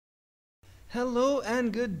Hello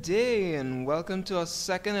and good day, and welcome to our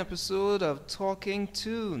second episode of Talking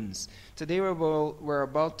Toons. Today we're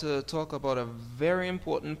about to talk about a very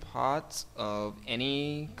important part of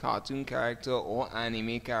any cartoon character or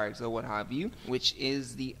anime character, what have you, which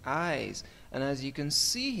is the eyes. And as you can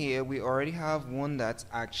see here, we already have one that's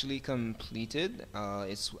actually completed.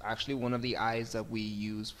 It's actually one of the eyes that we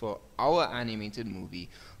use for our animated movie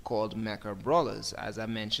called Mecha Brawlers, as I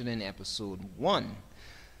mentioned in episode 1.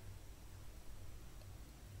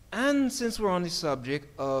 And since we're on the subject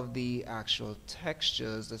of the actual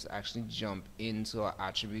textures, let's actually jump into our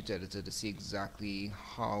attribute editor to see exactly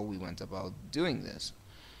how we went about doing this.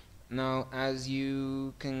 Now, as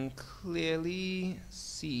you can clearly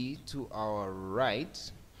see to our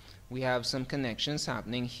right, we have some connections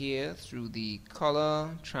happening here through the color,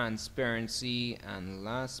 transparency, and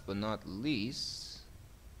last but not least,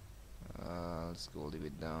 let's go a little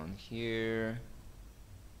bit down here.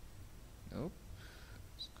 Nope.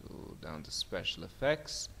 Go down to special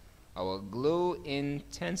effects, our glow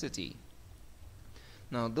intensity.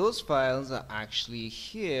 Now those files are actually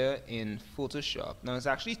here in Photoshop. Now it's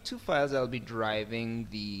actually two files that will be driving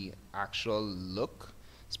the actual look,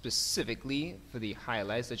 specifically for the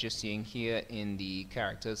highlights that you're seeing here in the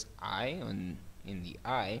character's eye, in the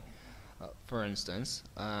eye, for instance.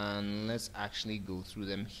 And let's actually go through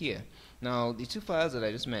them here. Now the two files that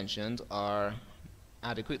I just mentioned are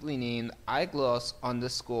adequately named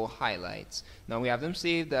eyegloss_highlights. Now we have them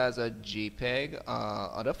saved as a JPEG.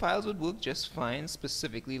 Other files would work just fine.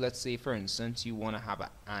 Specifically, let's say for instance you want to have an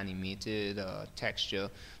animated texture,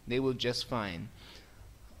 they will just fine.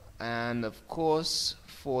 And of course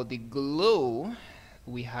for the glow,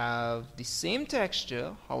 we have the same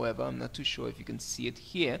texture. However, I'm not too sure if you can see it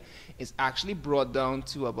here. It's actually brought down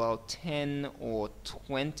to about 10 or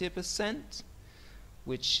 20%,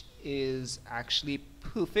 which is actually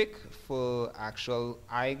perfect for actual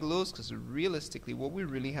eye glows, because realistically what we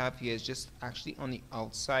really have here is just actually on the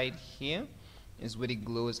outside here is where the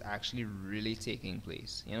glow is actually really taking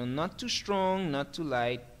place. You know, not too strong, not too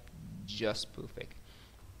light, just perfect.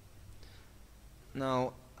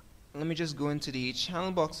 Now let me just go into the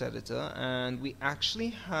channel box editor, and we actually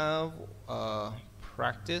have a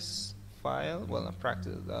practice file, well, a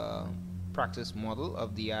practice model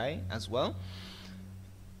of the eye as well,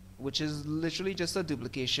 which is literally just a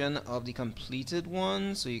duplication of the completed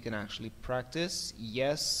one, so you can actually practice.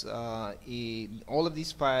 Yes, all of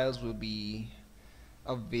these files will be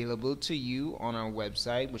available to you on our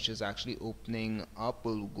website, which is actually opening up,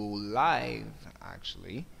 will go live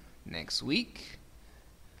actually next week,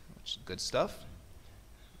 which is good stuff.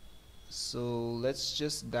 So let's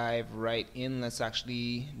just dive right in. Let's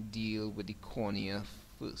actually deal with the cornea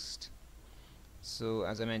first. So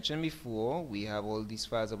as I mentioned before, we have all these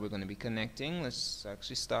files that we're going to be connecting. Let's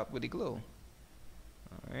actually start with the glow.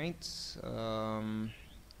 Alright,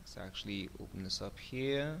 let's actually open this up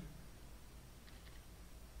here.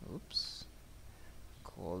 Oops.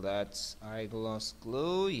 Call that eyegloss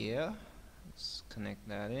glow, yeah. Let's connect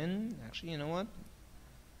that in. Actually, you know what?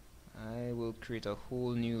 I will create a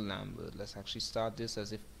whole new Lambert. Let's actually start this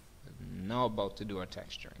as if we're now about to do our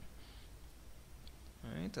texturing.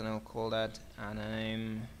 Alright, and I'll call that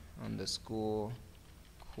anime underscore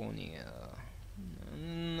cornea.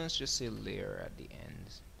 And let's just say layer at the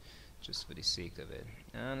end, just for the sake of it.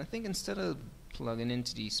 And I think instead of plugging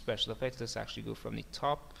into the special effects, let's actually go from the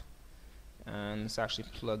top and let's actually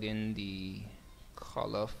plug in the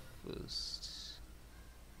color first.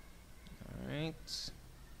 Alright,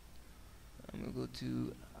 and we'll go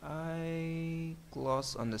to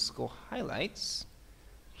eyegloss underscore highlights.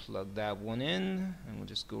 Plug that one in, and we'll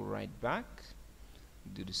just go right back.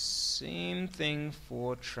 Do the same thing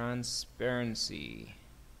for transparency.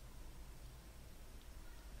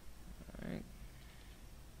 Alright.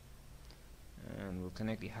 And we'll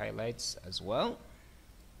connect the highlights as well.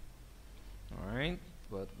 Alright,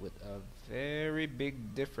 but with a very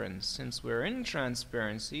big difference. Since we're in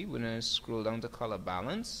transparency, we're going to scroll down to color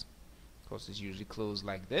balance. Of course, it's usually closed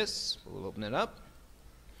like this. We'll open it up.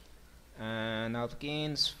 And alpha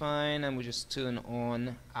gain is fine, and we just turn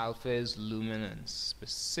on alpha's luminance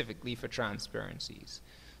specifically for transparencies.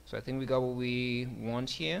 So I think we got what we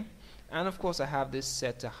want here. And of course I have this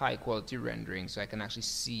set to high quality rendering, so I can actually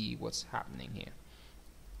see what's happening here.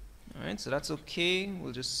 Alright, so that's okay.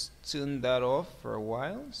 We'll just turn that off for a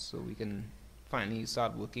while so we can finally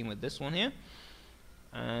start working with this one here.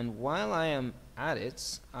 And while I am at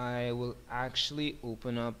it, I will actually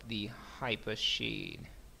open up the Hypershade.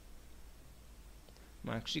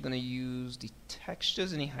 I'm actually going to use the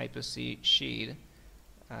textures in the Hypershade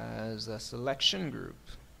as a selection group.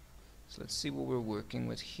 So let's see what we're working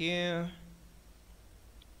with here.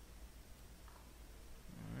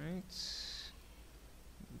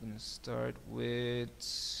 We're going to start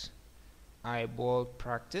with eyeball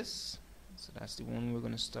practice. So that's the one we're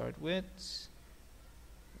going to start with.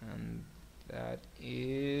 And that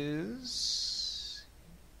is...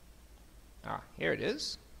 here it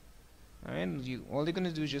is. Alright, all you're going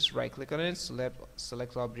to do is just right click on it,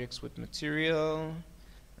 select objects with material,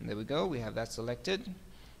 and there we go, we have that selected.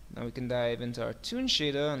 Now we can dive into our Toon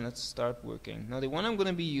shader and let's start working. Now the one I'm going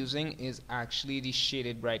to be using is actually the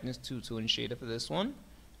shaded brightness 2-tone shader for this one.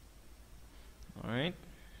 Alright,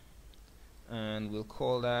 and we'll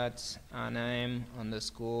call that anime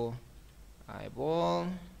underscore eyeball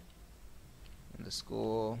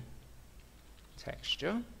underscore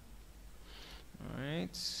texture.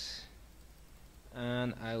 Alright,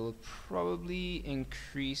 and I will probably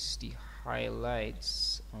increase the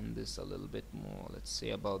highlights on this a little bit more. Let's say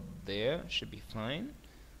about there, should be fine.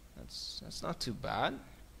 That's not too bad.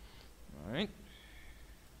 Alright,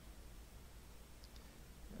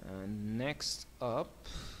 and next up,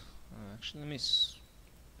 actually let me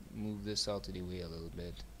move this out of the way a little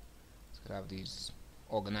bit so I have these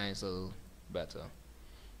organized a little better.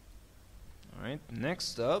 Alright,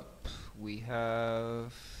 next up we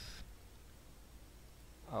have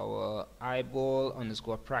our eyeball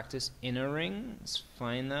underscore practice inner ring. Let's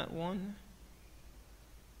find that one.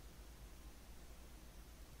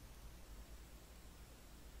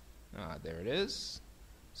 There it is.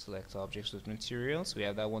 Select objects with material. So we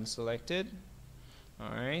have that one selected.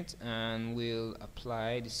 Alright, and we'll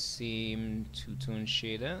apply the same two-tone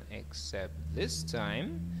shader, except this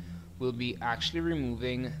time we'll be actually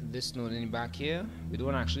removing this node in the back here. We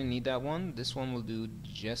don't actually need that one. This one will do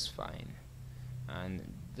just fine. And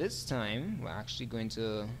this time we're actually going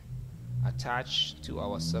to attach to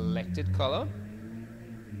our selected color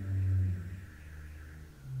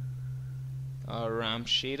our ramp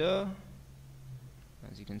shader,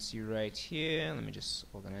 as you can see right here. Let me just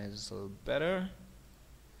organize this a little better,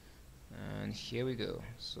 and here we go.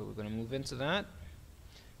 So we're going to move into that.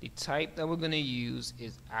 The type that we're going to use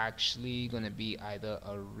is actually going to be either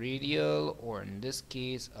a radial or in this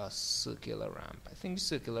case a circular ramp. I think the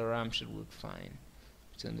circular ramp should work fine.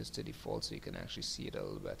 Turn this to default so you can actually see it a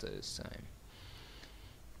little better this time.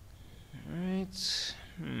 Alright,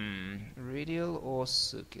 radial or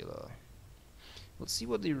circular? We'll see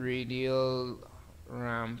what the radial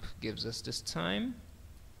ramp gives us this time.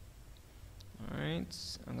 Alright,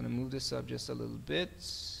 I'm going to move this up just a little bit.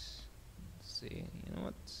 Let's see, you know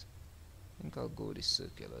what? I think I'll go with the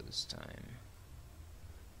circular this time.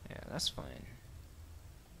 Yeah, that's fine.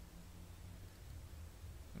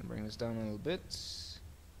 I'm going to bring this down a little bit.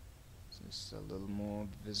 So it's a little more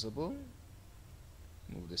visible.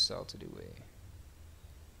 Move this out of the way.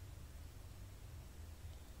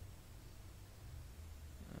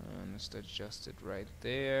 And let's adjust it right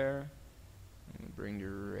there. And bring the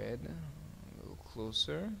red a little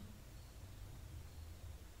closer.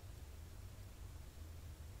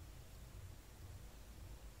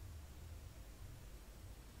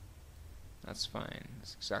 That's fine.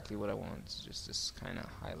 That's exactly what I want. It's just this kind of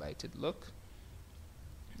highlighted look.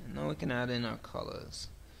 And now we can add in our colors.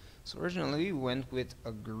 So originally we went with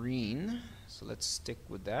a green, so let's stick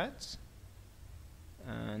with that.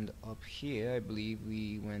 And up here I believe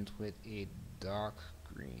we went with a dark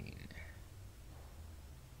green.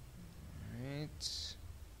 Alright,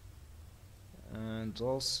 and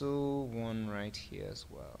also one right here as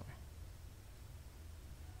well.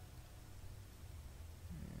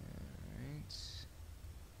 Alright,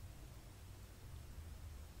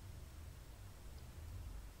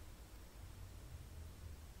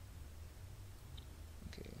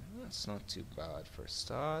 okay, that's not too bad for a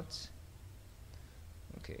start.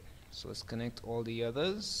 Okay, so let's connect all the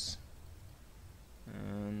others,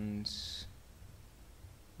 and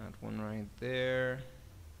that one right there,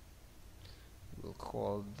 we'll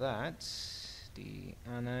call that the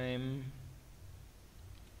anime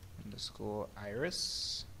underscore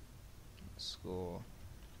iris underscore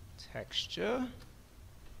texture.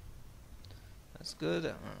 That's good.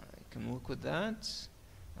 I can work with that.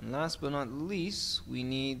 And last but not least, we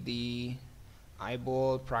need the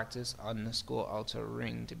eyeball practice underscore outer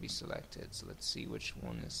ring to be selected. So let's see which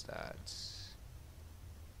one is that.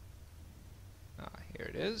 Here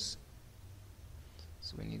it is.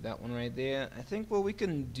 So we need that one right there. I think what we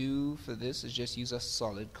can do for this is just use a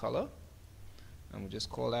solid color, and we'll just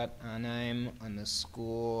call that anime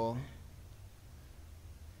underscore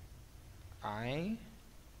I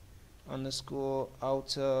underscore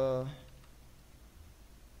outer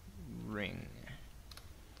ring.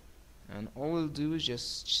 And all we'll do is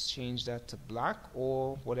just change that to black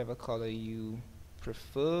or whatever color you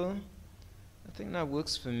prefer. I think that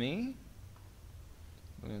works for me.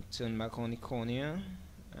 I'm going to turn back on the cornea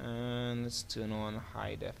and let's turn on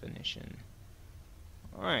high definition.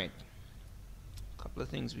 Alright, a couple of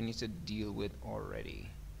things we need to deal with already.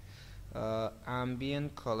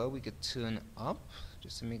 Ambient color we could turn up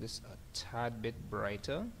just to make this a tad bit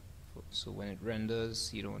brighter, so when it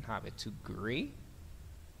renders you don't have it too gray.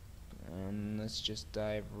 And let's just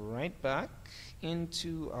dive right back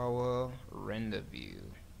into our render view.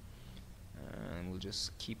 And we'll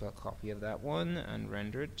just keep a copy of that one and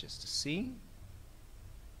render it just to see.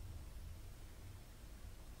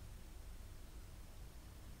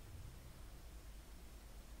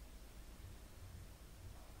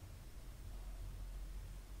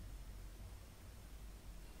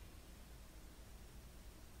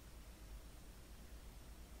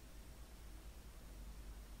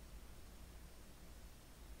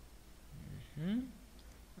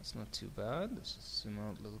 That's not too bad. Let's just zoom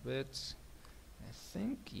out a little bit. I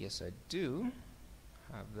think, yes I do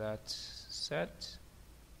have that set.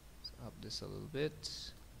 Let's up this a little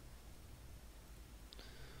bit.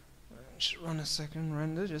 Should run a second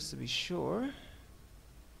render just to be sure.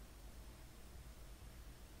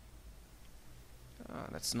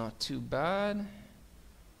 That's not too bad.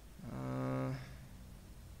 Let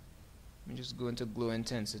me just go into glow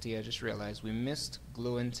intensity. I just realized we missed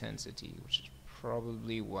glow intensity, which is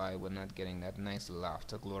probably why we're not getting that nice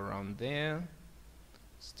laughter glow around there.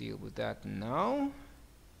 Let's deal with that now.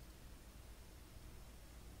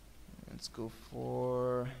 Let's go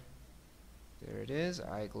for, there it is,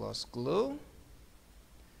 eyeglass glow.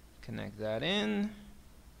 Connect that in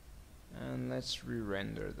and let's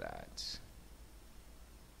re-render that.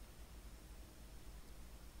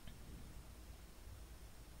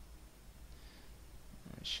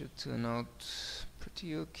 It should turn out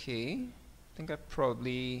pretty okay. I think I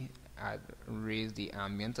probably raised the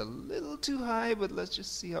ambient a little too high, but let's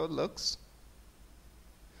just see how it looks.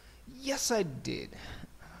 Yes, I did.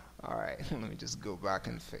 Alright, let me just go back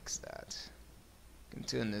and fix that. I can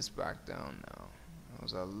turn this back down now. It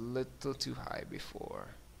was a little too high before.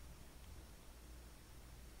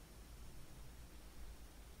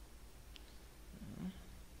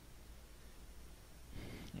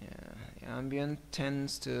 Yeah, the ambient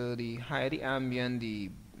tends to, the higher the ambient,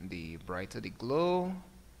 the brighter the glow.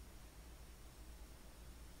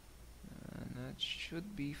 And that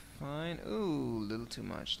should be fine. Ooh, a little too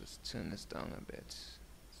much. Let's turn this down a bit. It's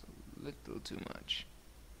a little too much.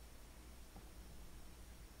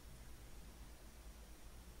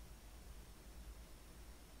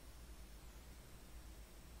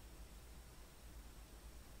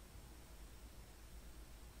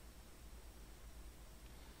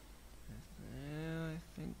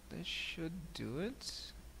 I think this should do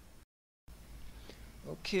it.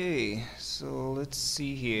 Okay, so let's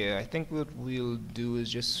see here. I think what we'll do is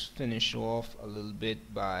just finish off a little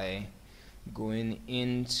bit by going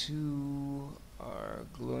into our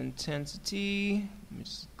glow intensity. Let me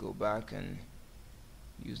just go back and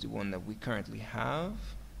use the one that we currently have.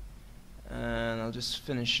 And I'll just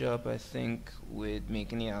finish up, I think, with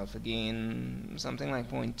making the alpha gain something like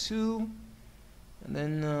 0.2. And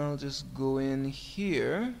then I'll just go in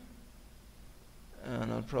here.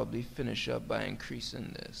 And I'll probably finish up by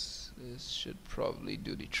increasing this. This should probably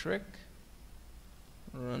do the trick.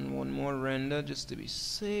 Run one more render just to be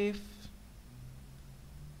safe.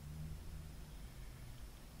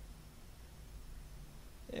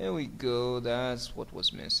 There we go, that's what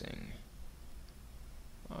was missing.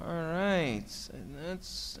 Alright,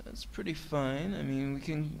 that's pretty fine. I mean, we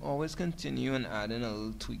can always continue and add in a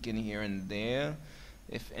little tweak in here and there.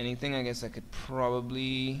 If anything, I guess I could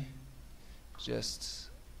probably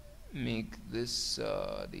just make this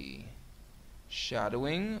the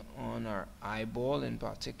shadowing on our eyeball in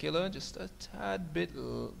particular just a tad bit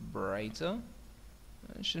brighter.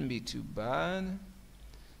 It shouldn't be too bad.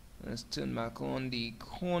 Let's turn back on the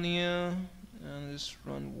cornea and just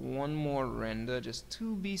run one more render just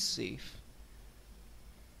to be safe.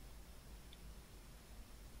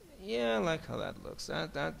 Yeah, I like how that looks.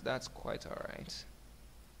 That's quite alright.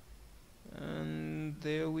 And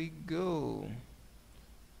there we go.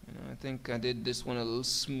 You know, I think I did this one a little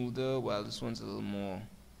smoother while this one's a little more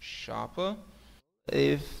sharper.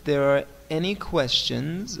 If there are any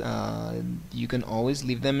questions, you can always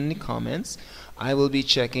leave them in the comments. I will be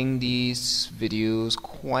checking these videos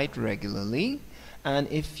quite regularly. And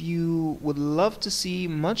if you would love to see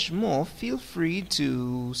much more, feel free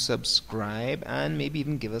to subscribe and maybe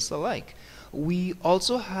even give us a like. We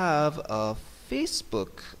also have a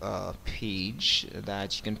Facebook page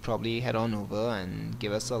that you can probably head on over and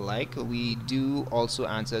give us a like. We do also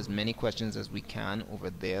answer as many questions as we can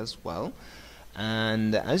over there as well.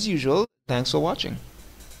 And as usual, thanks for watching.